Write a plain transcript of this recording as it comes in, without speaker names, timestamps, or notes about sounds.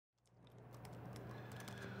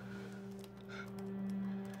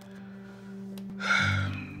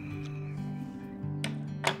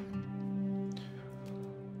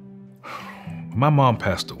My mom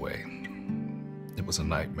passed away. It was a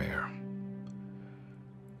nightmare.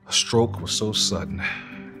 A stroke was so sudden,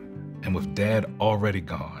 and with Dad already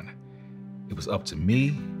gone, it was up to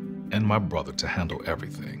me and my brother to handle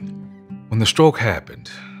everything. When the stroke happened,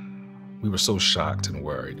 we were so shocked and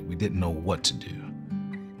worried we didn't know what to do.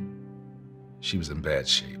 She was in bad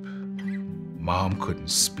shape. Mom couldn't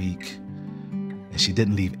speak, and she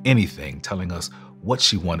didn't leave anything telling us what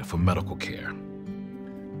she wanted for medical care.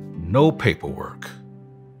 No paperwork,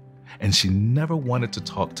 and she never wanted to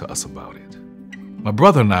talk to us about it. My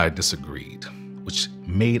brother and I disagreed, which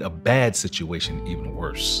made a bad situation even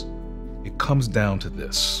worse. It comes down to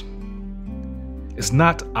this. It's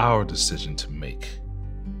not our decision to make.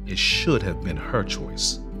 It should have been her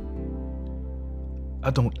choice.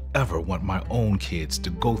 I don't ever want my own kids to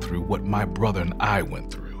go through what my brother and I went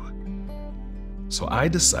through. So I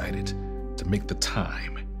decided to make the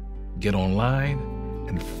time, get online,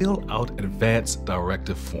 and fill out advance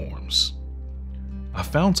directive forms. I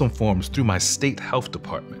found some forms through my state health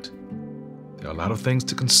department. There are a lot of things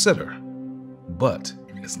to consider, but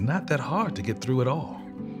it's not that hard to get through it all.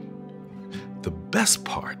 The best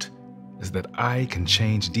part is that I can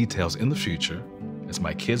change details in the future as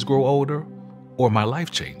my kids grow older or my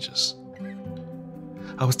life changes.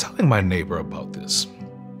 I was telling my neighbor about this,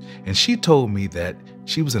 and she told me that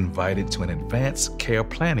she was invited to an advanced care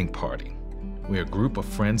planning party where a group of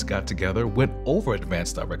friends got together, went over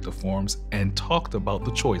advanced directive forms, and talked about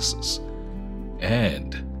the choices.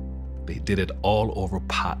 And they did it all over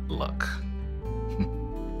potluck.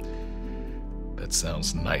 That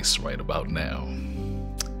sounds nice right about now.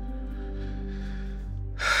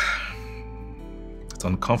 It's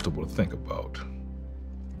uncomfortable to think about.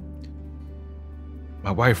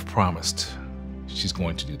 My wife promised she's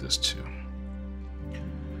going to do this too.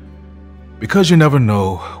 Because you never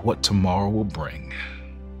know what tomorrow will bring,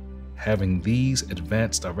 having these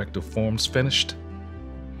advanced directive forms finished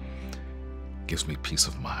gives me peace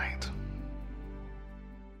of mind.